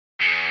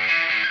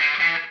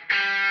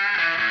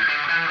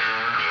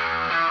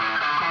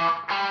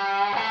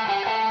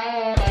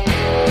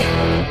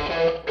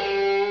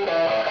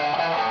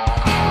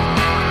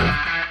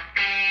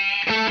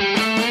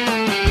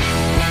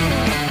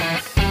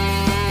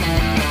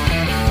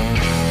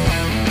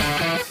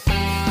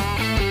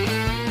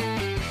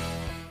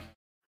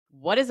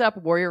What is up,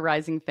 Warrior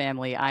Rising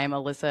family? I am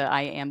Alyssa.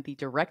 I am the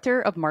Director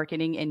of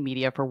Marketing and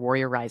Media for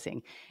Warrior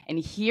Rising. And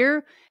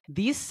here,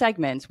 these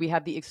segments, we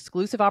have the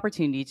exclusive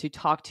opportunity to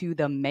talk to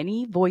the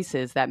many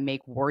voices that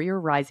make Warrior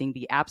Rising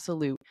the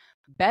absolute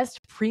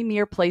best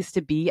premier place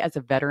to be as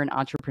a veteran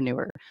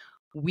entrepreneur.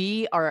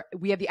 We have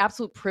the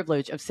absolute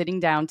privilege of sitting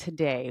down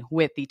today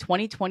with the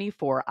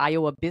 2024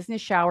 Iowa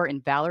Business Shower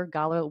and Valor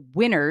Gala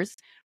winners,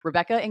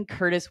 Rebecca and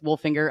Kurtis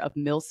Wolfinger of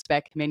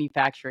Mil-Spec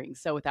Manufacturing.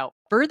 So without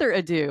further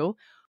ado,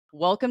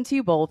 welcome to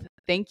you both.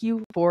 Thank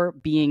you for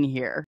being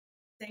here.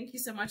 Thank you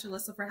so much,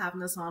 Alyssa, for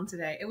having us on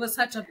today. It was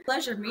such a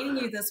pleasure meeting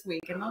you this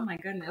week. And oh my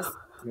goodness.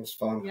 It was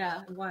fun.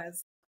 Yeah, it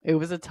was. It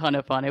was a ton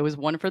of fun. It was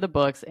one for the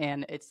books,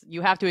 and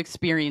you have to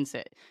experience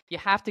it. You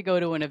have to go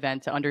to an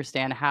event to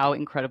understand how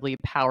incredibly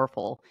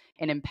powerful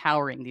and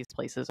empowering these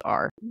places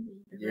are.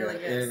 It really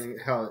is.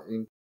 And how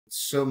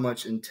so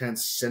much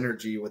intense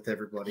synergy with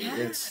everybody.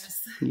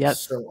 Yes. Yes.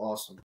 It's so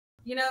awesome.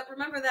 You know,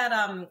 remember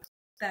that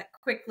that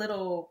quick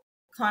little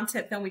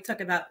content film we took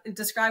about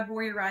describe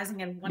Warrior Rising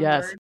in one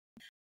word?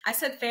 I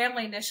said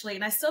family initially,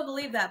 and I still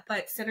believe that,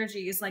 but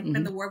synergy is like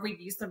been the word we've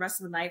used the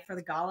rest of the night for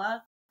the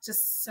gala.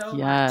 Just so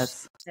much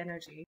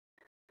synergy.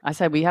 I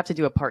said we have to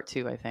do a part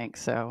 2, I think.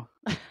 So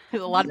a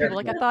lot of people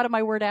I thought of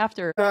my word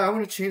after. I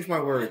want to change my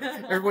word.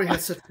 Everybody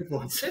has such good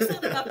ones. There's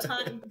not enough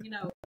time,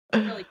 to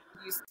really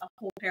use a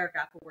whole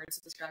paragraph of words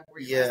to describe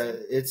Warrior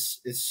Rising.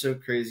 It's so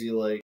crazy.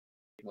 Like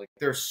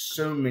there's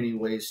so many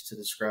ways to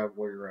describe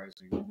Warrior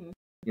Rising.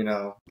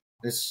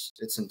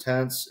 It's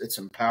intense. It's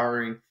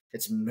empowering.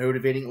 It's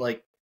motivating.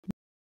 Like,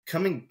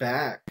 coming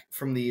back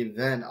from the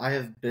event, I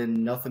have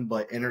been nothing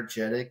but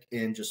energetic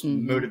and just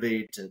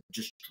motivated to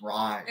just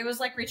drive. It was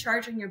like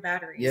recharging your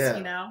batteries,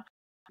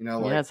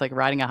 It's like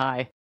riding a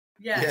high.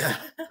 Yes.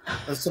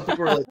 Yeah. Some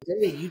people are like,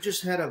 hey, you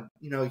just had a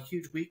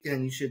huge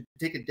weekend. You should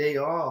take a day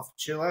off,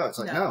 chill out. It's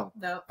like, no.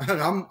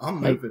 I'm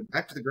moving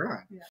back to the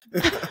grind.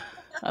 Yeah.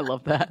 I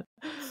love that.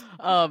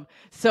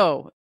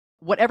 So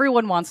what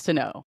everyone wants to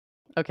know.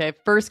 Okay,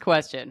 first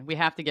question. We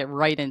have to get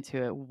right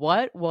into it.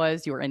 What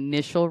was your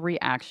initial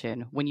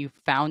reaction when you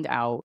found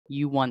out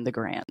you won the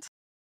grant?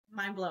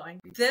 Mind-blowing.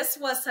 This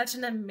was such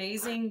an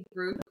amazing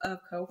group of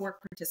cohort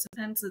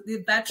participants.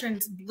 The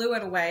veterans blew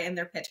it away in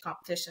their pitch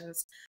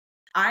competitions.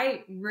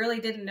 I really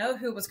didn't know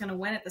who was going to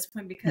win at this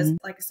point because,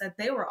 like I said,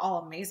 they were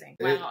all amazing.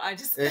 Wow,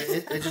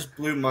 it just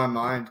blew my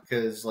mind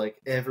because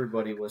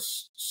everybody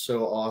was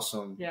so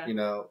awesome. Yeah.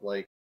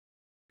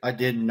 I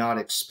did not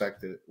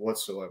expect it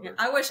whatsoever. Yeah,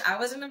 I wish I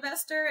was an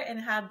investor and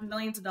had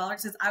millions of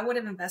dollars because I would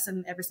have invested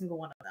in every single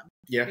one of them.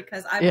 Yeah.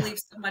 Because I believe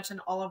so much in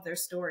all of their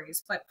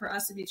stories. But for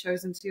us to be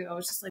chosen too, I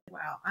was just like,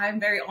 wow, I'm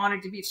very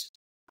honored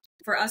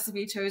for us to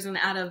be chosen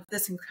out of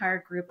this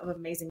entire group of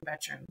amazing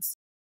veterans.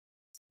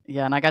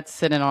 Yeah, and I got to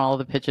sit in on all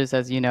the pitches,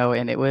 as you know,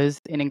 and it was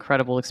an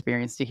incredible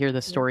experience to hear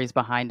the stories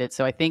behind it.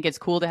 So I think it's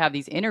cool to have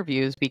these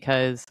interviews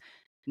because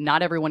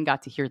not everyone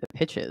got to hear the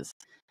pitches.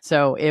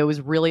 So it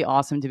was really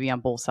awesome to be on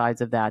both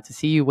sides of that, to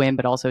see you win,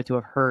 but also to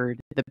have heard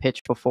the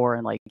pitch before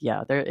and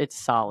it's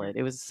solid.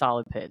 It was a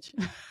solid pitch.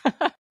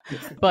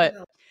 But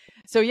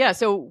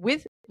so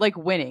with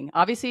winning,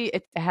 obviously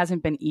it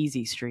hasn't been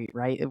easy street,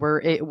 right?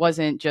 It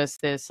wasn't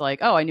just this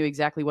oh, I knew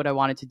exactly what I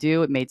wanted to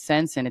do. It made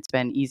sense and it's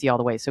been easy all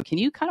the way. So can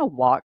you kind of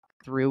walk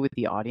through with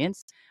the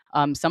audience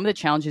some of the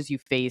challenges you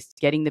faced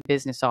getting the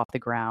business off the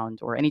ground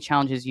or any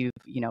challenges you've,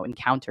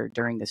 encountered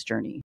during this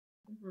journey?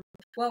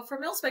 Well, for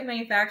Mil-Spec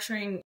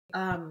Manufacturing,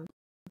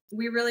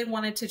 we really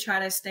wanted to try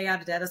to stay out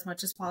of debt as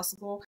much as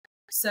possible.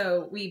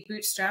 So we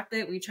bootstrapped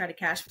it. We tried to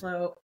cash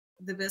flow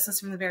the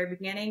business from the very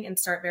beginning and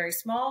start very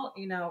small,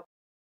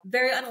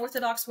 very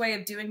unorthodox way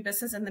of doing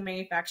business in the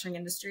manufacturing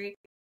industry.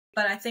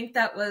 But I think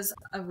that was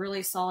a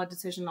really solid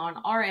decision on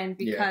our end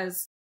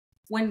because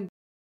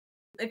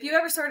if you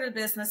ever started a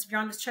business, if you're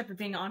on this trip of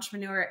being an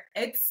entrepreneur,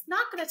 it's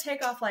not going to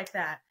take off like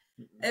that.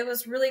 It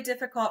was really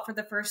difficult for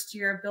the first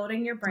year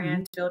building your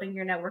brand, building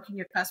your network and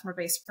your customer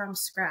base from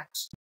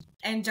scratch.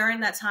 And during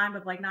that time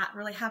of not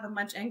really having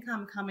much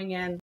income coming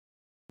in,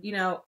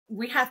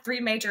 we had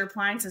 3 major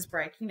appliances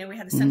break. We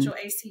had the central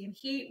AC and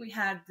heat, we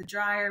had the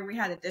dryer, we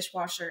had a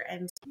dishwasher,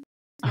 and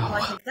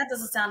that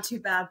doesn't sound too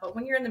bad. But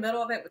when you're in the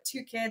middle of it with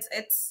 2 kids,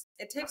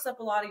 it takes up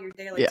a lot of your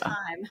daily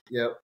time.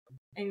 Yep.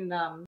 And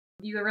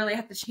you really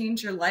have to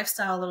change your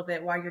lifestyle a little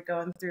bit while you're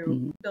going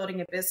through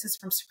building a business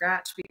from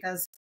scratch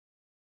because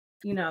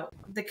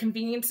the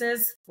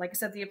conveniences, like I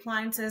said, the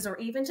appliances, or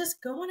even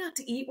just going out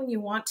to eat when you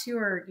want to,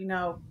 or,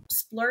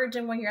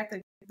 splurging when you're at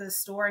the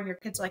store and your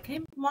kid's like, hey,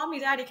 mommy,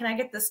 daddy, can I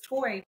get this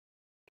toy?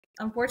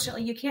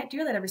 Unfortunately, you can't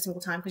do that every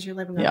single time because you're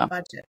living on a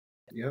budget.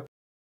 Yep.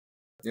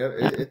 Yeah.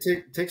 It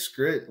takes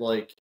grit.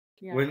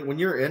 When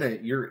you're in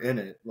it, you're in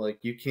it.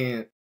 You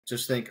can't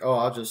just think, oh,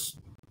 I'll just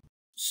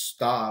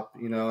stop,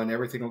 and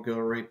everything will go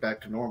right back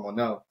to normal.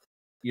 No,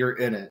 you're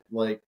in it.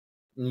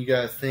 You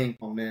gotta think,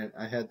 oh man,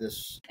 I had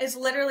this. It's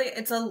literally,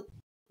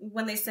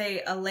 when they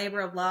say a labor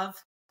of love,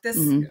 this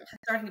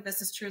starting a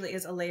business truly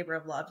is a labor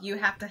of love. You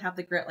have to have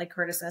the grit like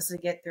Kurtis has to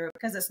get through it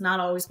because it's not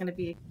always going to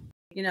be,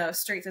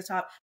 straight to the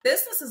top.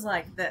 Business is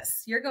like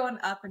this. You're going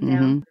up and down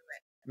through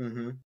it.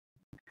 Mm-hmm.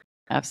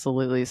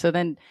 Absolutely. So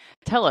then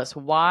tell us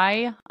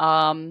why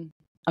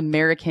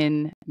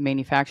American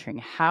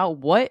manufacturing?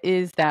 What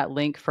is that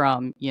link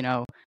from,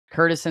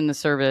 Kurtis and the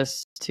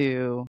service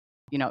to,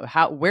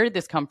 where did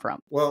this come from?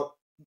 Well,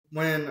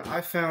 when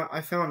I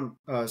found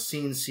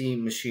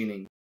CNC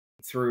machining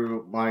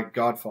through my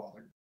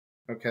godfather,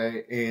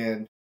 okay,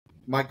 and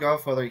my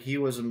godfather, he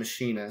was a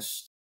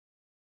machinist,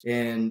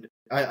 and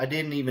I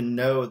didn't even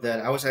know that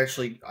I was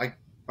actually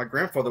my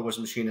grandfather was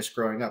a machinist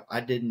growing up.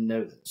 I didn't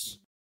know this.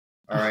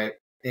 All right,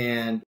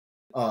 and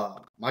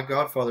my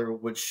godfather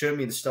would show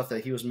me the stuff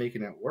that he was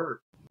making at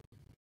work,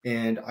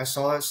 and I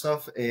saw that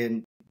stuff,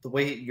 and the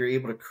way you're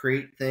able to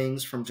create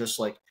things from just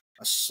like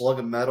a slug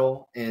of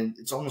metal, and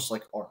it's almost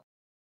like art.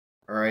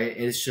 All right,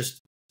 and it's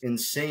just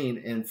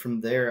insane. And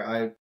from there,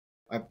 I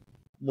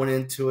went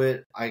into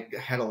it. I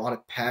had a lot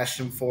of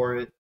passion for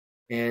it,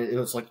 and it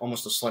was like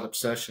almost a slight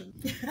obsession.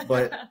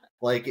 But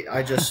like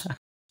I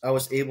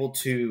was able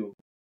to,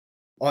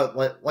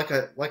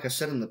 like I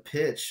said in the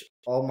pitch,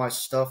 all my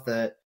stuff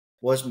that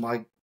was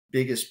my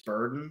biggest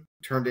burden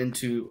turned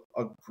into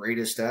a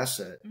greatest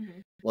asset.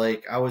 Mm-hmm.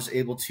 Like I was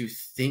able to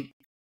think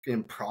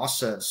and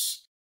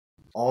process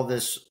all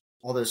this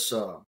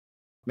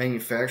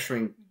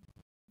manufacturing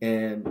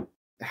and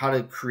how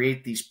to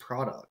create these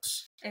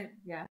products.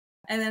 Yeah.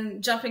 And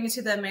then jumping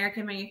into the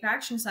American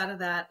manufacturing side of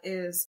that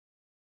is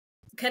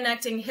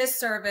connecting his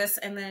service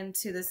and then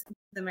to the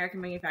American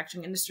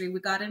manufacturing industry. We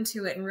got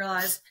into it and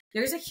realized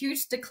there's a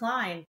huge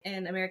decline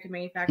in American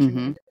manufacturing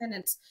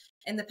independence.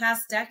 In the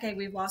past decade,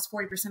 we've lost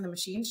 40% of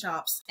machine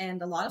shops,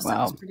 and a lot of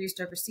stuff is produced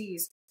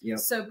overseas. Yep.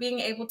 So being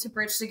able to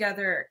bridge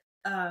together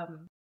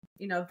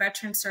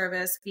veteran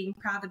service, being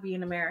proud to be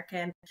an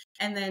American.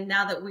 And then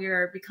now that we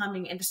are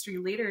becoming industry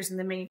leaders in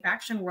the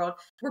manufacturing world,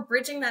 we're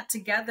bridging that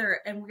together,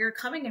 and we're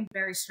coming in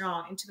very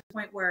strong, and to the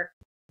point where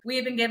we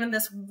have been given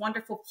this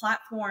wonderful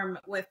platform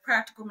with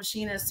practical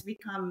machinists to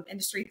become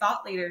industry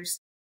thought leaders.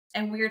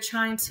 And we are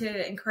trying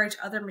to encourage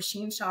other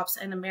machine shops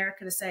in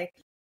America to say,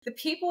 the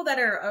people that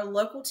are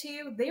local to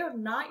you, they are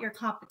not your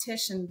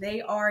competition.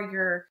 They are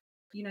your,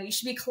 you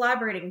should be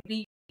collaborating,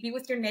 be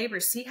with your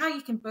neighbors, see how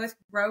you can both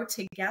grow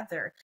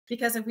together.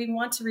 Because if we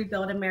want to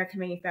rebuild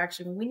American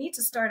manufacturing, we need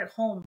to start at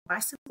home by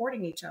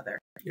supporting each other.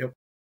 Yep.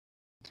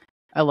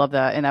 I love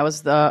that. And that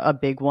was a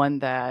big one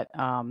that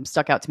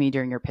stuck out to me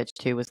during your pitch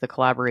too, was the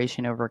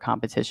collaboration over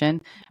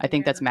competition. I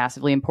think that's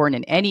massively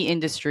important in any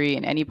industry,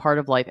 in any part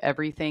of life.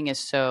 Everything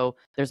is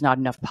there's not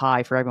enough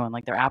pie for everyone.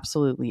 Like there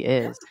absolutely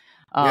is.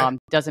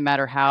 Doesn't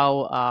matter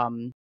how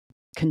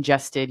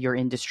congested your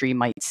industry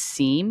might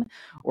seem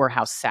or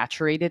how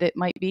saturated it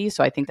might be.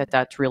 So I think that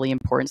that's really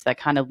important. So that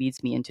kind of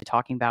leads me into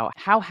talking about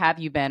how have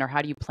you been, or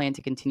how do you plan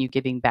to continue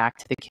giving back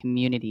to the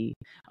community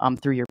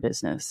through your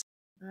business?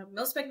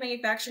 Mil-Spec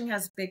Manufacturing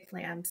has big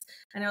plans.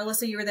 I know,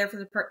 Alyssa, you were there for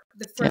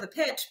the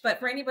pitch, but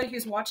for anybody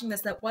who's watching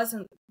this that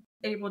wasn't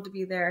able to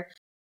be there,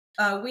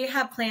 we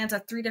have plans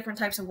of 3 different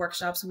types of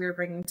workshops we are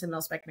bringing to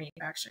Mil-Spec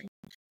Manufacturing.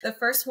 The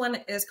first one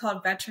is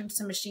called Veterans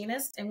to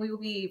Machinists, and we will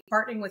be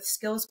partnering with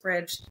Skills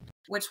Bridge,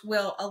 which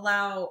will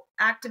allow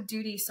active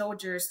duty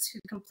soldiers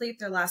to complete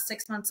their last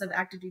 6 months of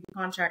active duty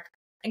contract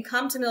and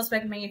come to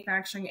Mil-Spec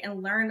Manufacturing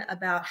and learn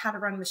about how to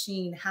run a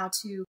machine, how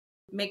to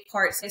make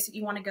parts that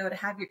you want to go to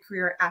have your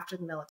career after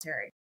the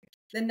military.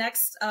 The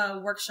next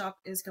workshop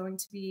is going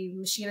to be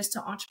Machinist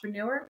to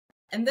Entrepreneur.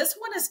 And this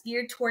one is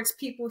geared towards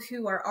people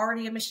who are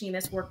already a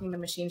machinist working in the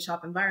machine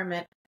shop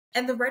environment,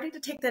 and they're ready to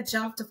take that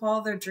jump to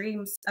follow their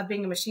dreams of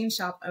being a machine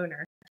shop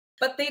owner.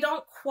 But they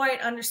don't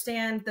quite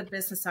understand the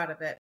business side of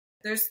it.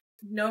 There's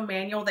no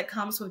manual that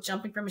comes with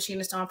jumping from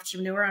machinist to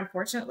entrepreneur,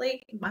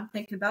 unfortunately. I'm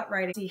thinking about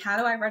writing. See, how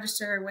do I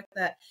register with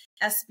the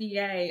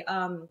SBA?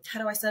 How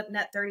do I set up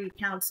net 30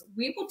 accounts?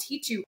 We will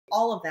teach you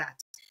all of that.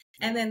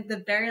 And then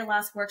the very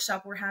last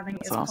workshop we're having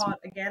is called,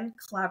 again,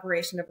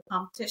 Collaboration Over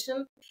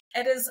Competition.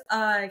 It is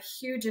a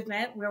huge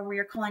event where we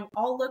are calling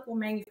all local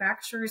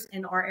manufacturers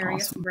in our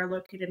area. So we're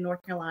located in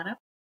North Carolina.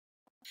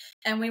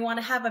 And we want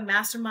to have a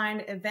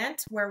mastermind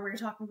event where we're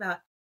talking about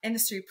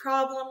industry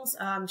problems,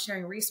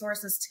 sharing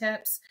resources,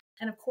 tips,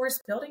 and of course,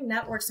 building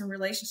networks and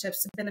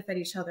relationships to benefit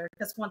each other.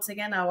 Because once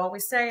again, I'll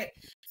always say,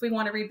 if we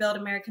want to rebuild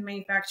American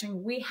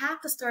manufacturing, we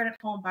have to start at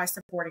home by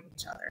supporting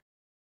each other.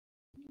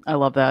 I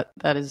love that.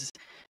 That is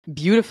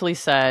beautifully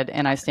said,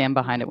 and I stand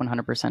behind it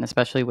 100%,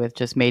 especially with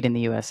just made in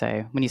the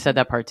USA. When you said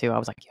that part too, I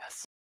was like,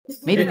 yes,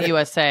 made in the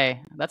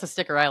USA. That's a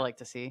sticker I like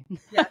to see.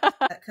 Yeah,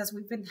 because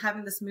we've been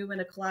having this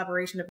movement of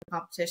collaboration over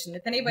competition.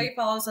 If anybody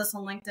follows us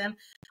on LinkedIn,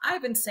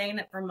 I've been saying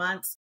it for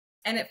months,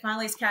 and it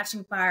finally is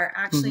catching fire.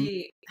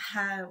 Actually,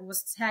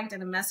 was tagged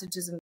in a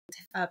messages and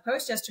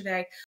post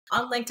yesterday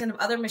on LinkedIn of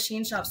other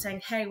machine shops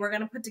saying, hey, we're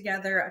going to put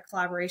together a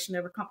collaboration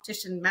over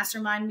competition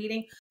mastermind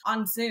meeting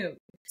on Zoom.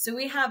 So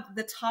we have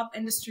the top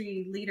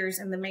industry leaders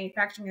in the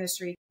manufacturing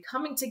industry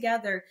coming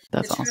together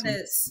to try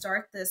to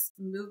start this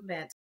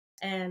movement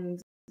and,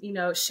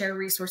 share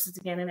resources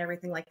again and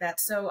everything like that.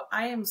 So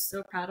I am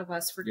so proud of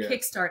us for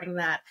kickstarting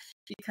that,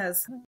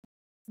 because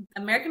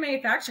American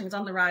manufacturing is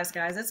on the rise,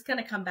 guys. It's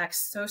going to come back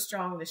so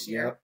strong this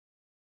year.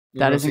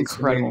 That is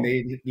incredible.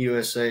 Made in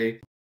USA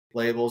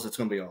labels. It's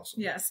going to be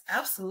awesome. Yes,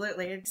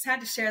 absolutely. I just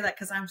had to share that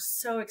because I'm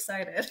so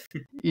excited.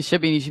 You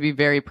should be. You should be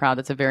very proud.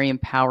 That's a very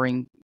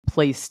empowering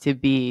place to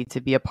be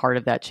a part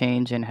of that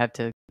change and have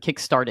to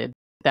kickstarted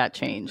that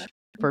change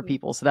for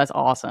people. So that's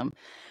awesome.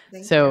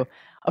 Thank So, you.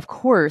 of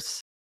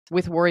course,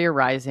 with Warrior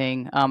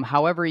Rising,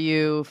 however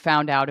you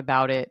found out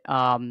about it,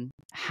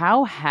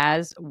 how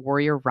has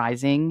Warrior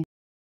Rising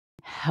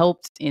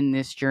helped in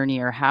this journey,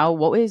 or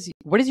what is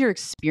your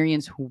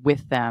experience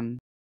with them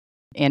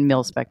and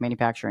Mil-Spec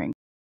manufacturing?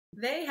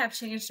 They have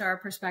changed our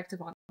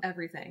perspective on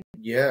everything.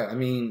 Yeah, I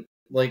mean,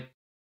 like,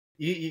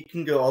 you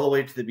can go all the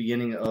way to the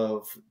beginning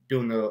of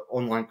doing the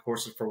online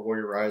courses for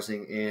Warrior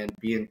Rising and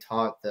being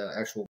taught the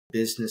actual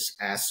business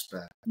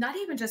aspect. Not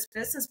even just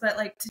business, but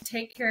like to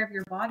take care of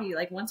your body.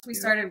 Like once we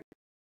started,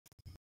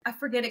 I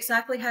forget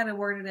exactly how to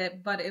word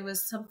it, but it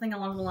was something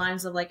along the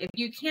lines of like, if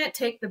you can't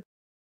take the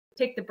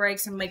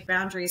breaks and make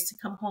boundaries to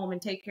come home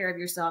and take care of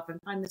yourself and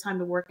find the time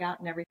to work out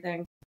and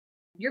everything,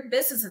 your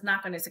business is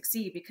not going to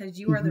succeed because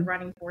you are the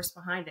running force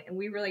behind it. And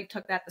we really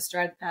took that to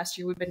stride the past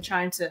year. We've been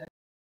trying to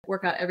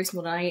work out every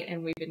single night,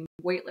 and we've been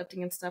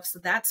weightlifting and stuff. So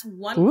that's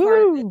one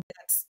part of it.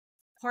 That's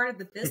part of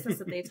the business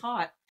that they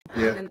taught.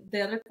 Yeah. And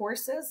the other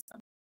courses.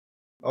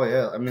 Oh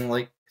yeah, I mean,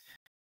 like,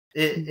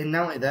 and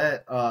not only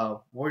that,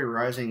 Warrior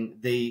Rising,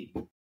 they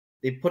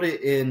put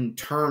it in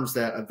terms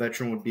that a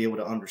veteran would be able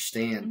to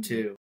understand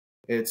too.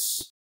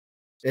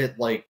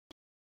 Like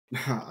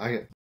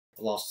I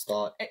lost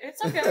thought.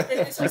 It's okay.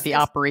 It's like the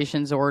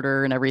operations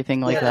order and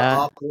everything like that. The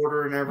op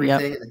order and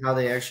everything, and how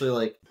they actually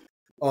like,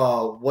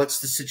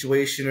 what's the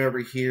situation over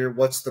here?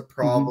 What's the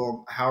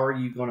problem? How are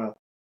you going to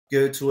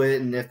go to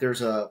it? And if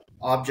there's a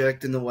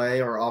object in the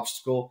way or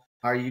obstacle,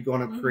 how are you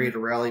going to create a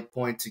rally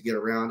point to get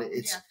around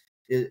it?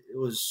 It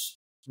was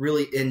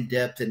really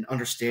in-depth and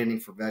understanding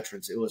for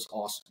veterans. It was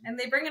awesome. And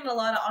they bring in a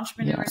lot of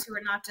entrepreneurs who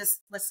are not just,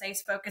 let's say,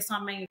 focused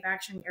on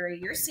manufacturing area.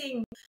 You're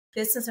seeing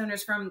business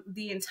owners from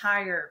the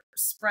entire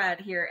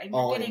spread here, and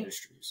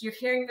you're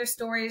hearing their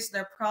stories,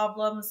 their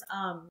problems,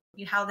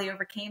 how they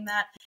overcame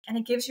that, and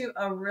it gives you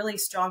a really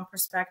strong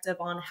perspective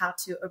on how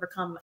to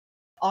overcome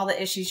all the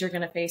issues you're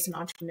going to face in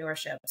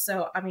entrepreneurship.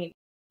 So, I mean,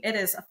 it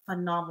is a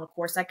phenomenal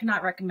course. I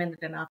cannot recommend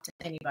it enough to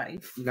anybody.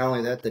 Not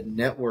only that, the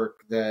network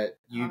that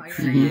you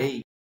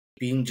create,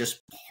 being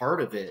just part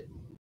of it,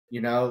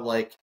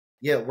 like,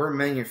 yeah, we're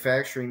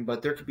manufacturing,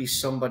 but there could be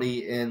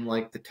somebody in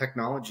like the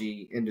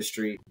technology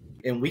industry,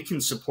 and we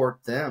can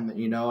support them,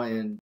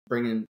 and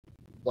bring in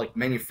like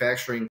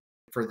manufacturing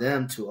for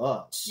them to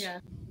us. Yeah.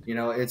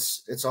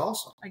 It's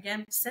awesome.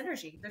 Again,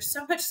 synergy. There's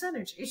so much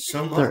synergy.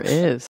 So much. There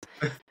is.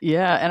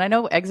 Yeah. And I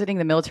know exiting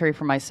the military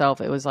for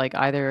myself, it was like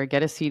either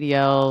get a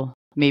CDL,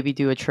 maybe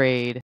do a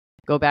trade,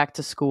 go back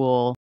to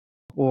school,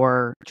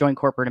 or join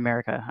corporate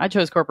America. I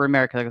chose corporate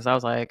America because I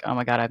was like, oh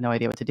my God, I have no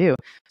idea what to do.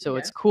 So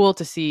it's cool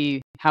to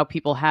see how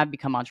people have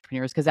become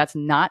entrepreneurs, because that's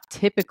not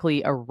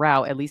typically a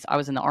route. At least I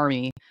was in the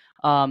Army,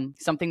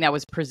 something that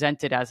was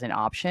presented as an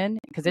option,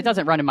 because it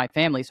doesn't run in my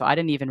family. So I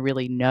didn't even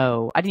really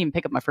know. I didn't even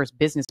pick up my first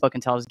business book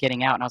until I was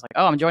getting out. And I was like,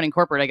 oh, I'm joining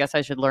corporate. I guess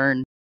I should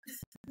learn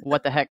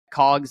what the heck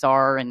cogs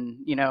are and,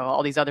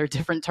 all these other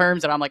different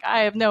terms. And I'm like, I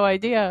have no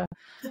idea.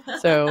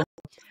 So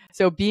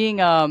being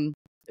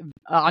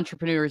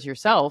entrepreneurs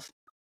yourself,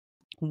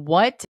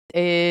 what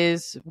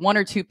is one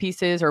or two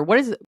pieces, or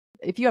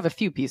if you have a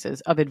few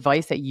pieces of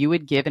advice that you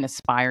would give an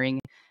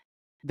aspiring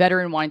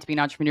veteran wanting to be an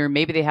entrepreneur?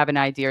 Maybe they have an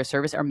idea or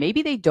service, or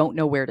maybe they don't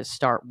know where to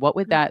start. What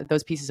would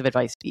those pieces of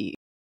advice be?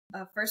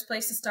 First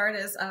place to start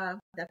is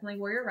definitely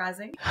Warrior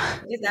Rising.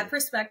 Get that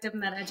perspective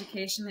and that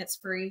education. It's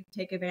free.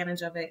 Take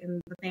advantage of it,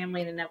 and the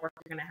family and the network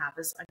you're going to have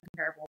is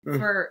uncomparable.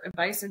 For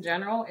advice in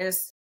general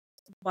is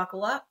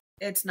buckle up.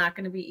 It's not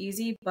going to be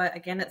easy, but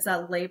again, it's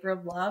that labor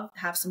of love.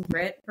 Have some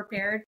grit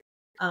prepared.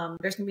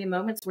 There's going to be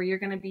moments where you're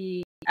going to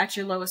be at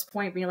your lowest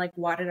point, being like,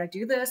 why did I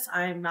do this?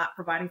 I'm not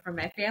providing for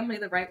my family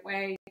the right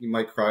way. You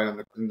might cry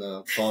in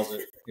the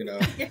closet,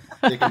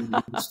 thinking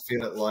you just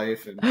feel at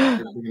life and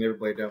bringing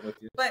everybody down with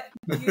you. But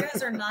you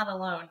guys are not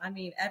alone. I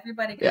mean,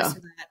 everybody goes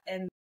through that.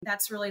 And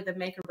that's really the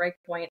make or break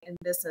point in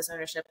business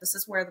ownership. This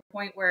is where the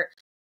point where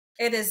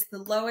it is the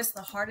lowest,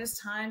 the hardest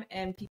time,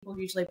 and people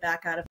usually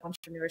back out of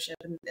entrepreneurship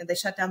and they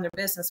shut down their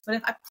business.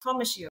 But I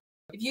promise you,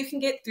 if you can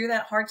get through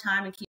that hard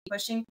time and keep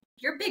pushing,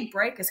 your big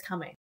break is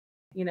coming.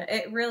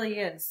 It really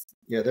is.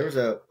 Yeah, there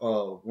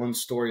was one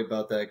story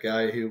about that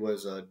guy who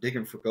was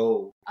digging for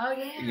gold. Oh,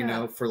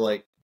 yeah. For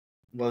like,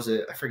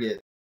 I forget,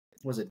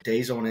 was it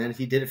days on end?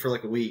 He did it for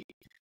like a week,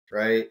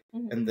 right?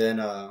 And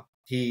then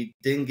he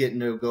didn't get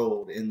no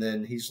gold. And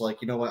then he's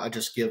like, you know what, I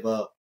just give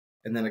up.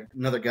 And then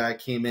another guy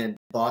came in,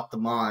 bought the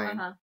mine.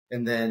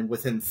 And then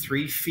within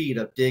 3 feet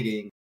of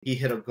digging, he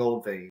hit a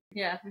gold vein.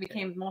 Yeah,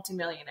 became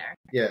multimillionaire.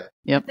 Yeah.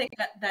 Yep. I think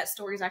that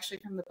story is actually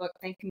from the book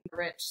Thinking the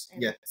Rich.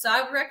 And so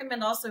I would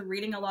recommend also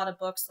reading a lot of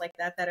books like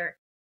that are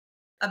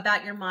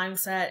about your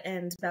mindset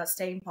and about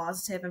staying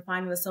positive and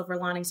finding the silver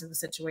linings in the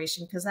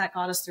situation, because that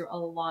got us through a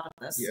lot of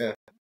this. Yeah.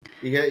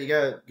 You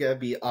gotta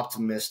be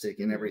optimistic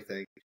and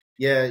everything.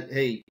 Yeah,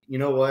 hey, you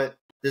know what?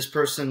 this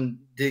person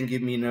didn't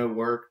give me no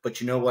work,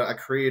 but you know what? I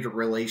created a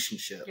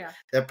relationship. Yeah.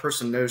 That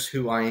person knows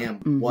who I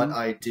am, what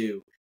I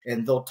do,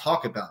 and they'll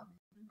talk about me.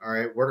 All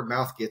right. Word of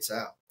mouth gets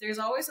out. There's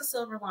always a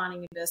silver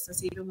lining in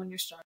business, even when you're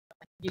struggling.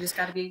 You just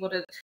got to be able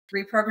to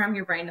reprogram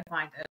your brain to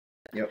find it.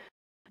 Yep.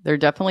 There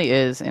definitely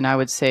is, and I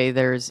would say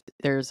there's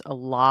a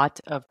lot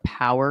of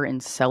power in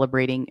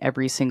celebrating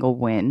every single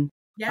win.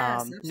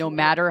 Yes, no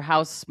matter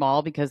how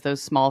small, because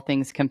those small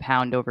things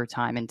compound over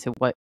time into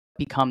what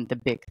become the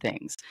big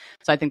things.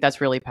 So I think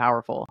that's really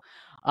powerful.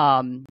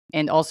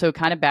 And also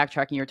kind of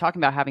backtracking, you're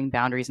talking about having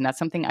boundaries, and that's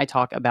something I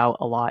talk about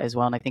a lot as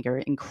well. And I think are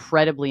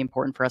incredibly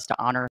important for us to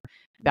honor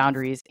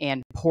boundaries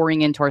and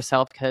pouring into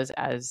ourselves, because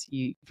as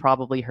you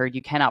probably heard,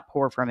 you cannot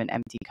pour from an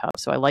empty cup.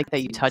 So I like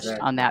that you touched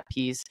on that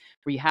piece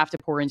where you have to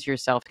pour into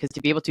yourself, because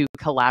to be able to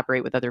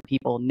collaborate with other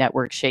people,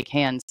 network, shake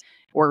hands,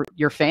 or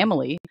your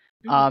family,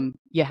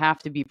 you have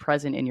to be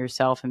present in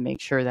yourself and make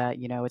sure that,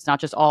 you know, it's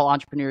not just all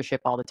entrepreneurship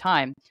all the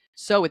time.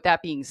 So with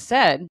that being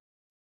said,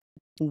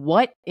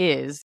 what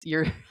is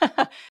your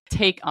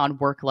take on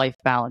work-life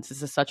balance?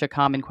 This is such a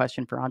common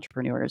question for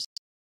entrepreneurs.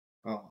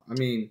 Oh, I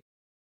mean,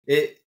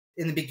 it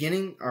in the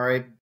beginning, all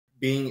right,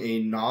 being a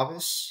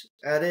novice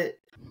at it,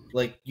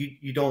 like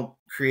you don't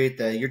create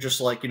that. You're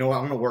just like, you know what,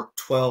 I'm going to work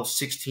 12,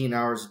 16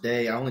 hours a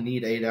day. I only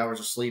need 8 hours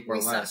of sleep or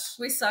less.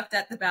 We sucked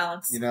at the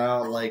balance. You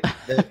know, like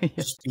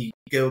just be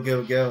go.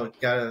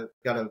 Gotta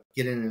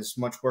get in as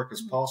much work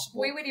as possible.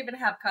 We would even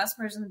have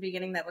customers in the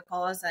beginning that would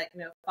call us at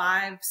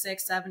 5,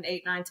 6, 7,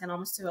 8, 9, 10,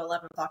 almost to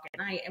 11 o'clock at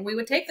night, and we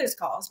would take those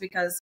calls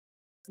because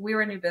we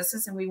were a new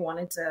business and we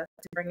wanted to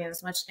bring in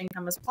as much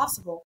income as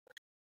possible.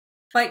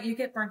 But you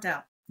get burnt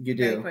out. You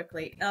do very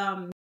quickly.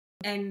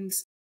 And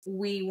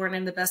we weren't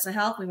in the best of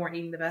health. We weren't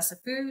eating the best of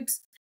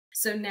foods.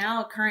 So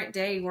now, current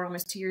day, we're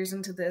almost 2 years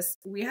into this.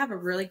 We have a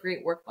really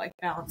great work-life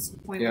balance to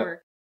the point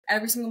where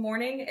every single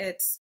morning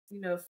it's,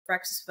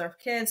 breakfast with our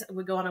kids.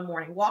 We go on a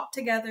morning walk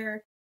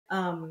together.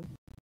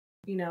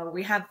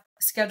 We have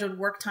scheduled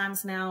work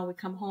times now. We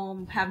come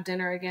home, have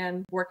dinner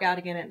again, work out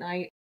again at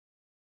night.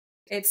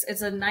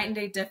 It's a night and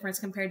day difference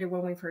compared to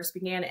when we first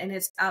began. And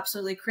it's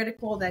absolutely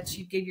critical that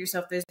you give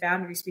yourself those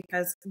boundaries,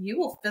 because you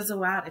will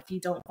fizzle out if you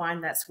don't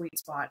find that sweet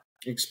spot.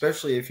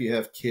 Especially if you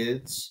have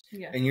kids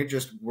and you're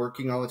just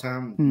working all the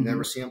time,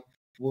 never see them.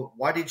 Well,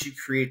 why did you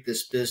create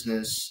this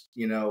business?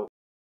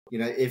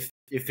 If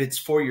it's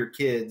for your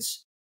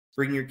kids,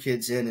 bring your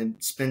kids in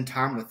and spend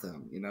time with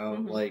them,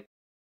 like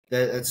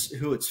that's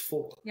who it's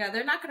for. Yeah.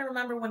 They're not going to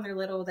remember when they're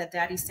little that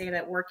daddy stayed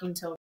at working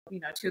till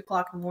 2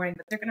 o'clock in the morning,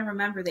 but they're going to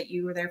remember that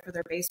you were there for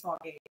their baseball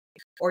game,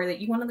 or that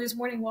you went on those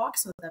morning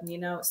walks with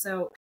them,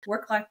 So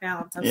work-life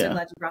balance, I'm so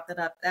glad you brought that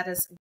up. That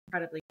is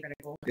incredibly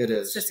critical. It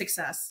is. To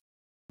success.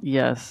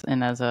 Yes.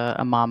 And as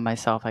a mom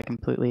myself, I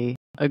completely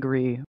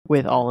agree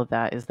with all of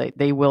that. Is that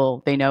they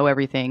know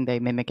everything, they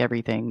mimic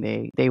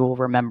everything, they will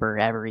remember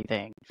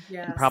everything,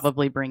 and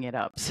probably bring it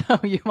up. So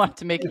you want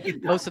to make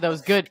most of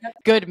those good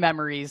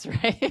memories,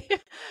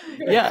 right?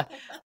 Yeah.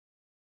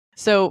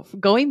 So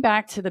going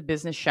back to the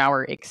business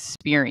shower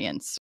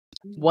experience,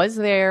 was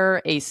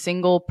there a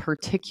single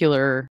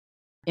particular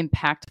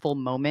impactful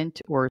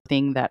moment or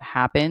thing that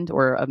happened,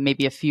 or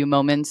maybe a few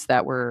moments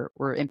that were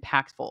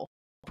impactful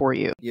for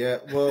you? Yeah,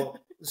 well,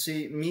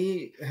 see,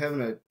 me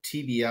having a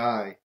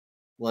TBI,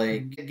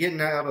 like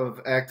getting out of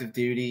active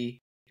duty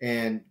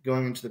and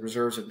going into the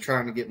reserves and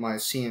trying to get my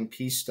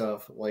CMP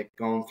stuff like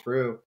gone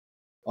through,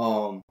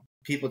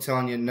 people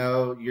telling you,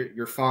 no,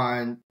 you're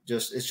fine.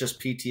 It's just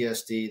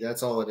PTSD.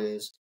 That's all it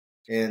is.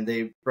 And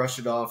they brush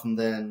it off. And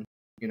then,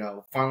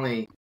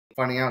 finally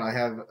finding out I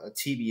have a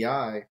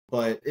TBI,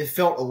 but it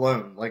felt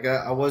alone. Like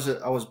I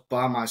was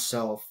by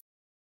myself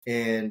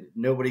and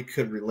nobody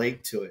could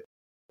relate to it.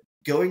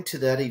 Going to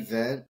that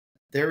event,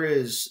 there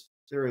is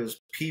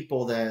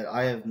people that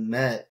I have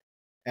met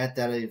at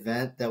that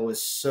event that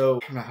was so,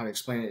 I don't know how to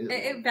explain it.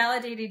 It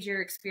validated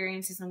your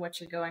experiences and what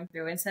you're going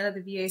through. Instead of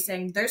the VA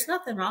saying, there's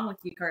nothing wrong with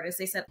you, Kurtis,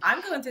 they said,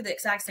 I'm going through the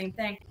exact same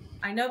thing.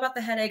 I know about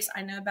the headaches.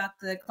 I know about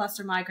the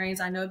cluster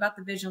migraines. I know about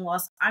the vision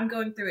loss. I'm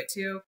going through it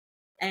too.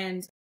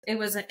 And it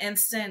was an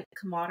instant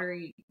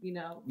camaraderie,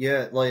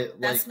 Yeah,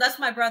 that's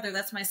my brother,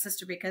 that's my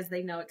sister, because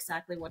they know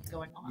exactly what's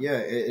going on. Yeah,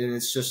 and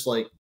it's just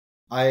like,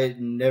 I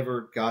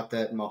never got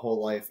that in my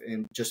whole life,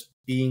 and just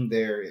being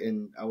there,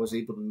 and I was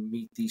able to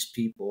meet these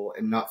people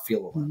and not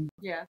feel alone.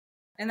 Yeah,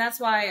 and that's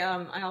why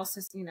I also,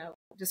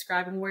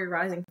 describing Warrior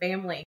Rising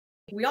family,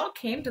 we all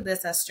came to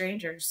this as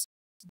strangers,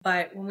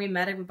 but when we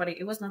met everybody,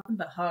 it was nothing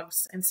but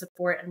hugs and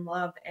support and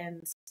love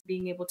and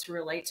being able to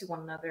relate to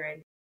one another.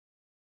 And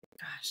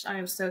gosh, I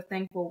am so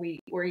thankful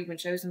we were even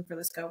chosen for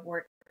this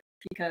cohort.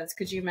 Because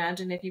could you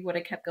imagine if you would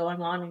have kept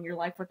going on in your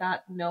life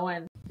without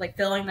knowing, like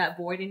filling that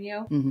void in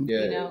you?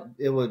 Yeah,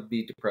 it would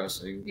be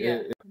depressing.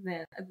 Yeah. And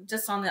then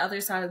just on the other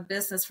side of the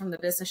business, from the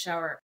business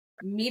shower,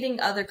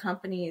 meeting other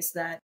companies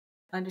that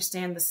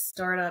understand the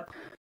startup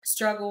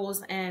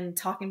struggles and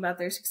talking about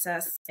their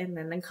success, and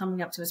then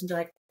coming up to us and be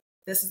like,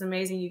 this is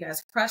amazing. You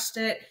guys crushed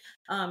it.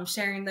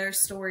 Sharing their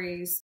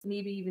stories,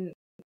 maybe even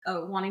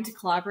wanting to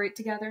collaborate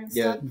together and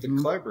stuff. Yeah, the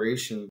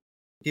collaboration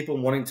people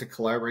wanting to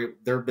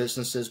collaborate their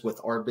businesses with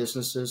our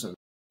businesses and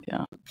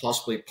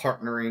possibly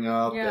partnering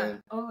up and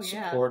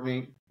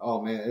supporting.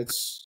 Oh man,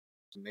 it's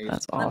amazing.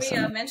 That's awesome.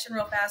 Let me mention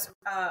real fast,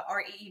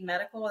 REE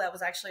Medical, that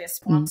was actually a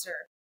sponsor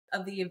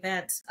of the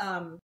event.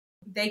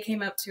 They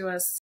came up to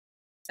us.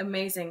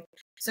 Amazing.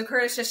 So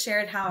Kurtis just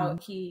shared how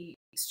he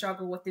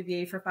struggled with the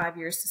VA for 5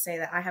 years to say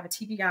that I have a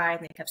TBI,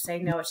 and they kept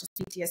saying, no, it's just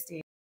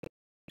PTSD.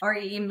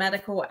 REE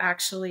Medical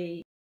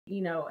actually,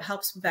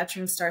 helps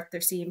veterans start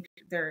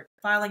their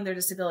filing their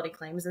disability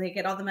claims, and they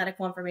get all the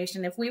medical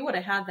information. If we would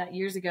have had that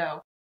years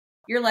ago,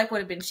 your life would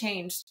have been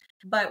changed.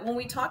 But when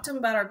we talked to them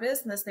about our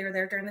business, they were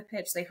there during the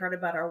pitch. They heard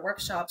about our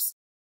workshops.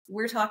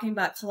 We're talking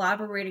about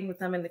collaborating with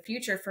them in the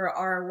future for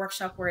our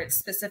workshop where it's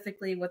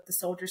specifically with the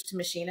soldiers to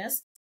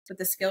machinists, with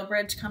the skill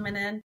bridge coming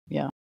in.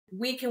 Yeah.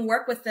 We can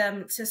work with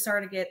them to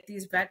start to get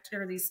these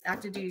these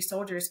active duty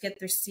soldiers, get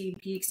their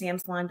CP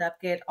exams lined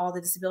up, get all the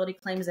disability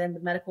claims in,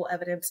 the medical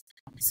evidence.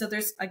 So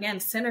there's, again,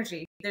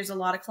 synergy. There's a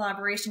lot of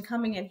collaboration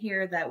coming in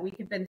here that we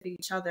can benefit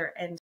each other.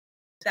 And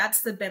that's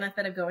the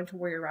benefit of going to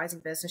Warrior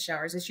Rising Business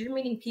Showers, is you're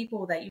meeting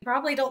people that you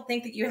probably don't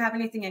think that you have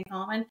anything in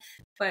common,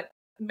 but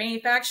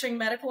manufacturing,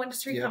 medical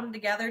industry coming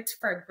together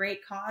for a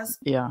great cause.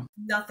 Yeah.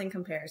 Nothing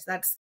compares.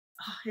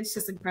 It's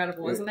just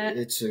incredible, isn't it?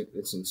 It's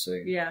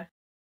insane. Yeah.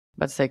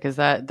 Let's say, because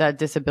that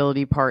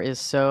disability part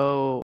is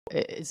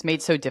it's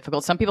made so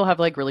difficult. Some people have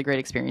like really great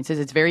experiences.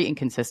 It's very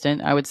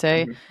inconsistent, I would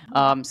say.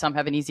 Some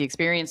have an easy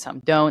experience,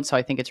 some don't. So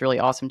I think it's really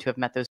awesome to have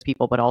met those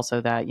people, but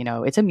also that,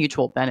 it's a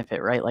mutual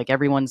benefit, right? Like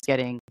everyone's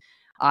getting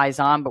eyes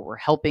on, but we're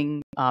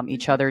helping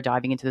each other,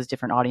 diving into those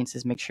different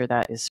audiences, make sure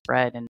that is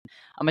spread. And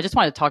I just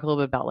wanted to talk a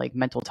little bit about like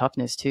mental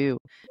toughness too.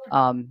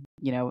 A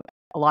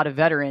lot of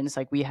veterans,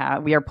 like we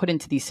are put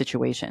into these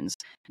situations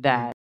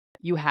that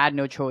you had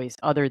no choice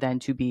other than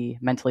to be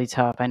mentally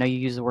tough. I know you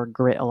use the word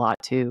grit a lot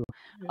too.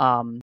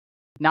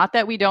 Not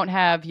that we don't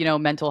have,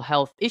 mental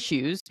health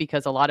issues,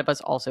 because a lot of us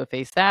also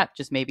face that.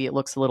 Just maybe it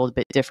looks a little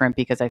bit different,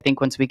 because I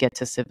think once we get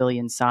to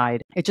civilian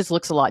side, it just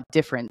looks a lot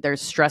different.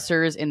 There's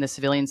stressors in the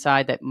civilian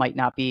side that might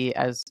not be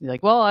as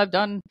like, well, I've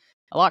done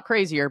a lot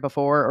crazier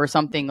before or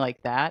something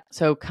like that.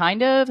 So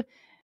kind of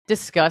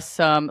discuss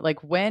some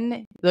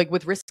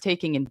with risk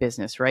taking in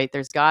business, right?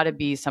 There's got to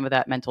be some of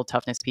that mental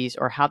toughness piece,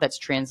 or how that's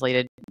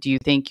translated. Do you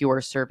think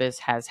your service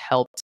has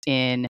helped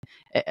in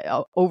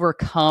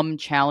overcome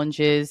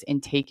challenges in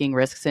taking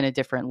risks in a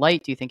different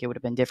light? Do you think it would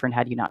have been different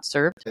had you not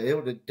served? It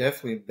would have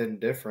definitely been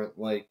different.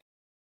 Like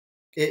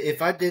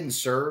if I didn't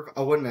serve,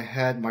 I wouldn't have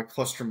had my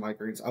cluster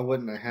migraines. I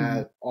wouldn't have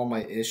had all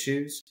my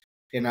issues,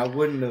 and I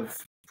wouldn't have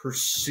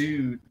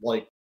pursued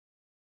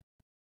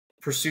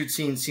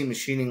CNC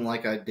machining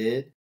like I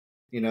did.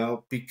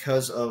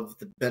 Because of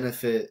the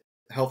benefit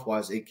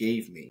health-wise it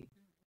gave me,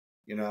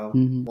 it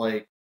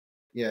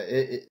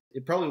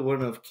probably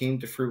wouldn't have came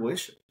to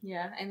fruition.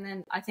 Yeah. And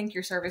then I think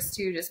your service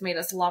too just made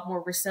us a lot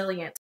more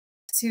resilient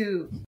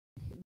to,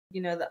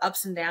 the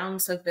ups and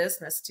downs of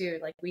business too.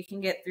 Like, we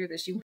can get through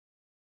this.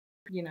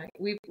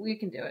 We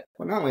can do it.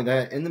 Well, not only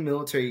that, in the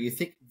military, you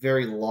think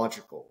very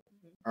logical.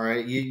 All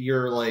right.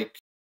 You're like,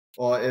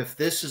 well, if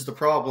this is the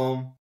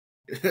problem,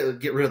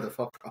 get rid of the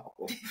fuck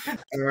problem.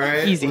 All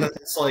right. Easy.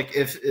 It's like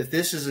if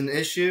this is an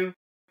issue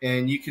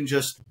and you can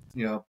just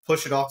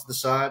push it off to the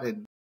side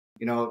and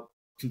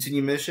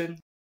continue mission,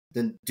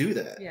 then do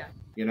that. Yeah.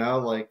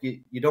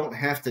 You don't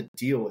have to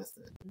deal with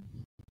it.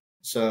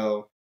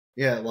 So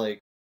yeah, like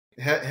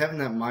having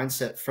that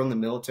mindset from the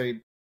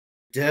military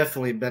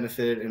definitely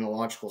benefited in a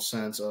logical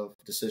sense of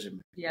decision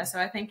making. Yeah. So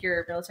I think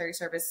your military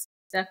service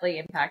definitely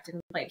impacted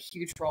and played a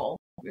huge role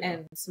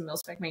in some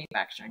Mil-Spec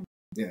manufacturing.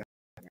 Yeah.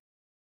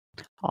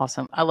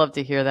 Awesome. I love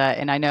to hear that.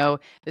 And I know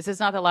this is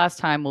not the last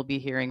time we'll be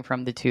hearing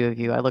from the two of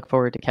you. I look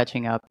forward to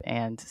catching up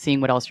and seeing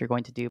what else you're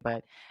going to do.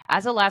 But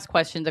as a last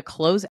question to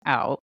close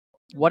out,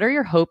 what are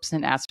your hopes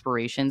and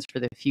aspirations for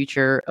the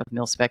future of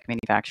Mil-Spec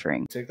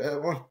manufacturing? Take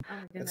that one. Oh,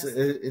 that's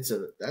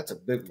a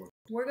big one.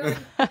 We're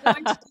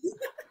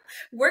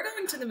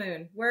going to the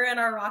moon. We're in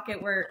our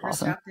rocket. We're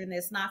strapped in.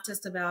 It's not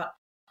just about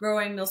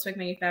growing Mil-Spec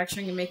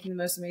manufacturing and making the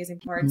most amazing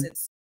parts.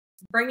 It's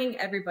bringing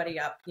everybody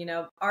up.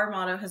 Our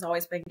motto has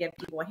always been give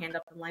people a hand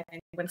up in life,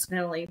 and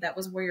coincidentally that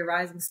was Warrior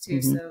Risings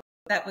too. So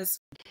that was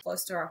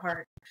close to our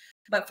heart.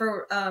 But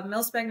for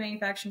Mil-Spec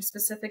manufacturing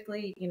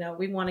specifically,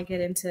 we want to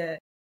get into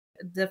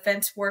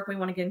defense work, we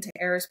want to get into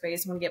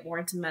aerospace, we want to get more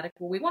into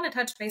medical, we want to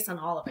touch base on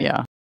all of it.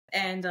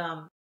 And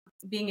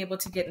being able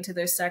to get into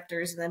those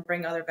sectors and then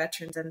bring other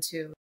veterans in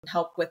to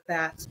help with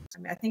that.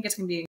 I think it's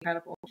going to be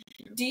incredible.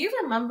 Do you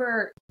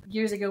remember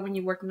years ago when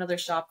you worked in another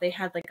shop, they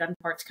had like gun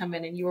parts come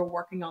in and you were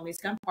working on these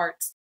gun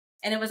parts,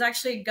 and it was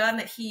actually a gun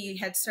that he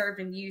had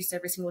served and used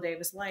every single day of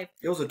his life?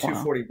 It was a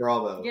 240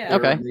 Bravo. Yeah.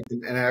 Okay.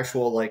 An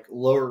actual like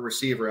lower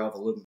receiver out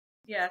of aluminum.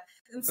 Yeah.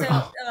 And so,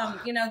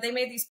 they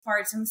made these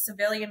parts, and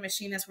civilian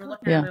machinists were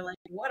looking at them, they're like,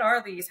 what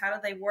are these? How do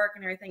they work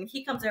and everything? And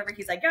he comes over,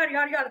 he's like, yada,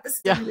 yada, yada. This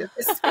is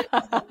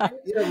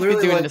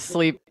literally doing like, to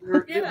sleep. They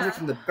were getting it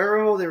from the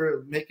barrel, they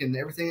were making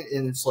everything,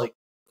 and it's like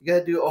you got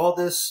to do all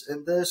this,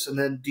 and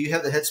then do you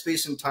have the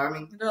headspace and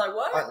timing? And they're like,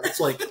 what? It's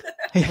like,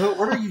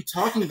 what are you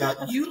talking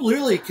about? You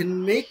literally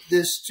can make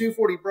this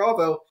 240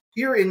 Bravo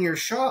here in your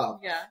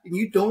shop. Yeah. And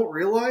you don't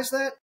realize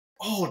that?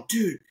 Oh,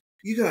 dude,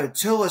 you got to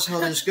tell us how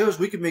this goes.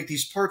 We can make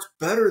these parts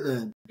better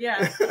then.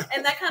 Yeah.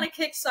 And that kind of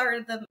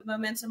kickstarted the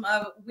momentum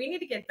of, we need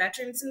to get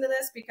veterans into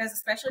this, because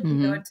especially if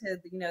you go into,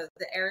 the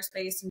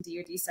aerospace and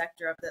DoD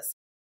sector of this,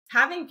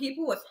 having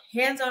people with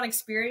hands-on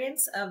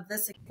experience of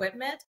this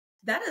equipment,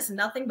 that is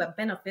nothing but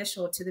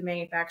beneficial to the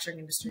manufacturing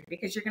industry,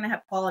 because you're going to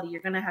have quality,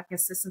 you're going to have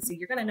consistency,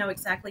 you're going to know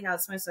exactly how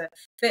it's supposed to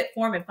fit,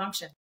 form, and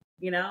function,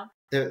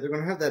 They're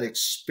going to have that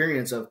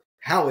experience of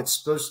how it's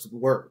supposed to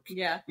work.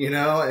 Yeah.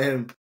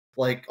 And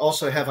like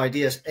also have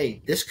ideas,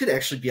 hey, this could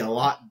actually be a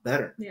lot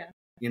better. Yeah.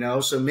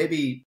 So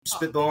maybe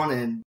spitballing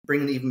and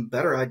bringing even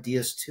better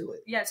ideas to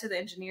it. Yeah, to the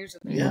engineers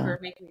and people who are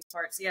making these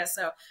parts. Yeah,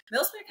 so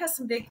Mil-Spec has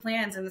some big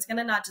plans, and it's going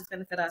to not just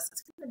benefit us,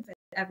 it's going to benefit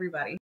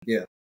everybody.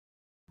 Yeah.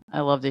 I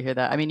love to hear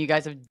that. I mean, you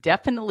guys have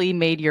definitely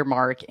made your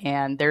mark,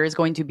 and there is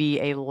going to be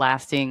a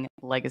lasting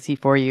legacy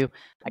for you.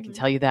 I can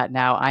tell you that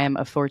now. I am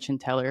a fortune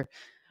teller,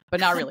 but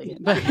not really.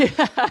 but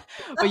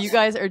you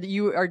guys are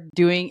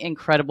doing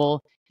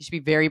incredible. You should be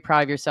very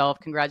proud of yourself.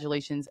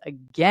 Congratulations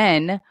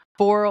again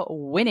for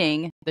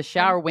winning the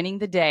shower, winning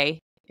the day.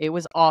 It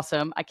was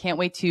awesome. I can't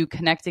wait to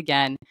connect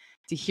again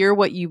to hear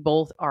what you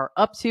both are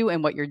up to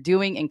and what you're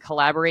doing and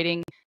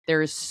collaborating.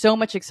 There is so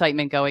much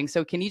excitement going.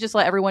 So can you just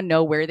let everyone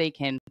know where they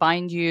can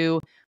find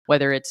you,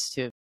 whether it's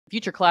to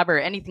future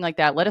collaborate or anything like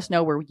that? Let us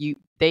know where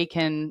they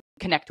can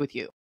connect with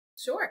you.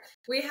 Sure.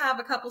 We have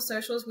a couple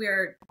socials. We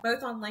are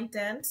both on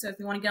LinkedIn. So if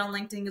you want to get on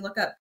LinkedIn, you look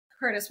up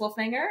Kurtis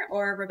Wolfinger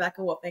or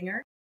Rebecca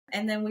Wolfinger.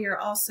 And then we are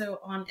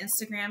also on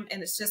Instagram,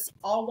 and it's just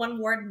all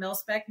one word,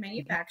 Mil-Spec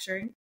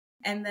Manufacturing.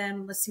 And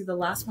then let's see the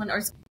last one,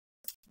 or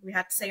we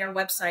have to say our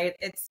website.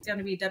 It's going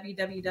to be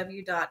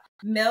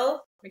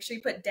www.mil. Make sure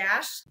you put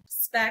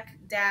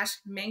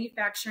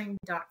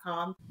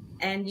 -spec-manufacturing.com,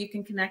 and you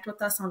can connect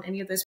with us on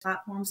any of those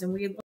platforms. And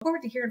we look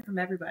forward to hearing from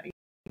everybody.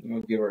 You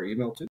want to give our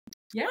email too?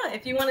 Yeah,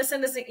 if you want to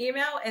send us an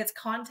email, it's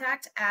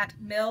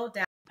contact@mil.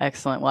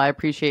 Excellent. Well, I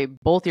appreciate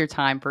both your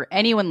time. For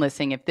anyone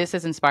listening, if this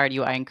has inspired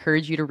you, I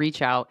encourage you to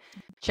reach out.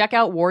 Check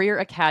out Warrior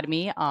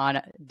Academy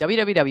on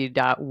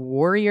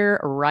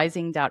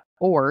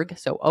www.warriorrising.org,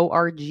 so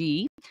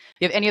O-R-G. If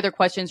you have any other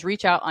questions,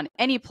 reach out on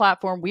any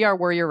platform. We are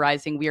Warrior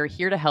Rising. We are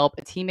here to help.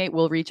 A teammate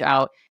will reach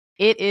out.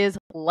 It is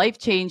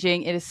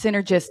life-changing. It is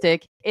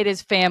synergistic. It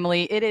is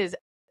family. It is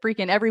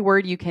freaking every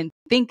word you can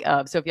think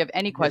of. So if you have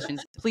any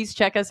questions, please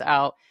check us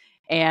out.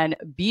 And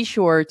be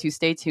sure to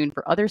stay tuned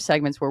for other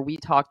segments where we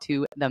talk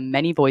to the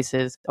many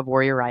voices of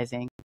Warrior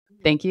Rising.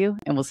 Thank you,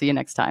 and we'll see you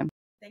next time.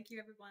 Thank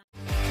you, everyone.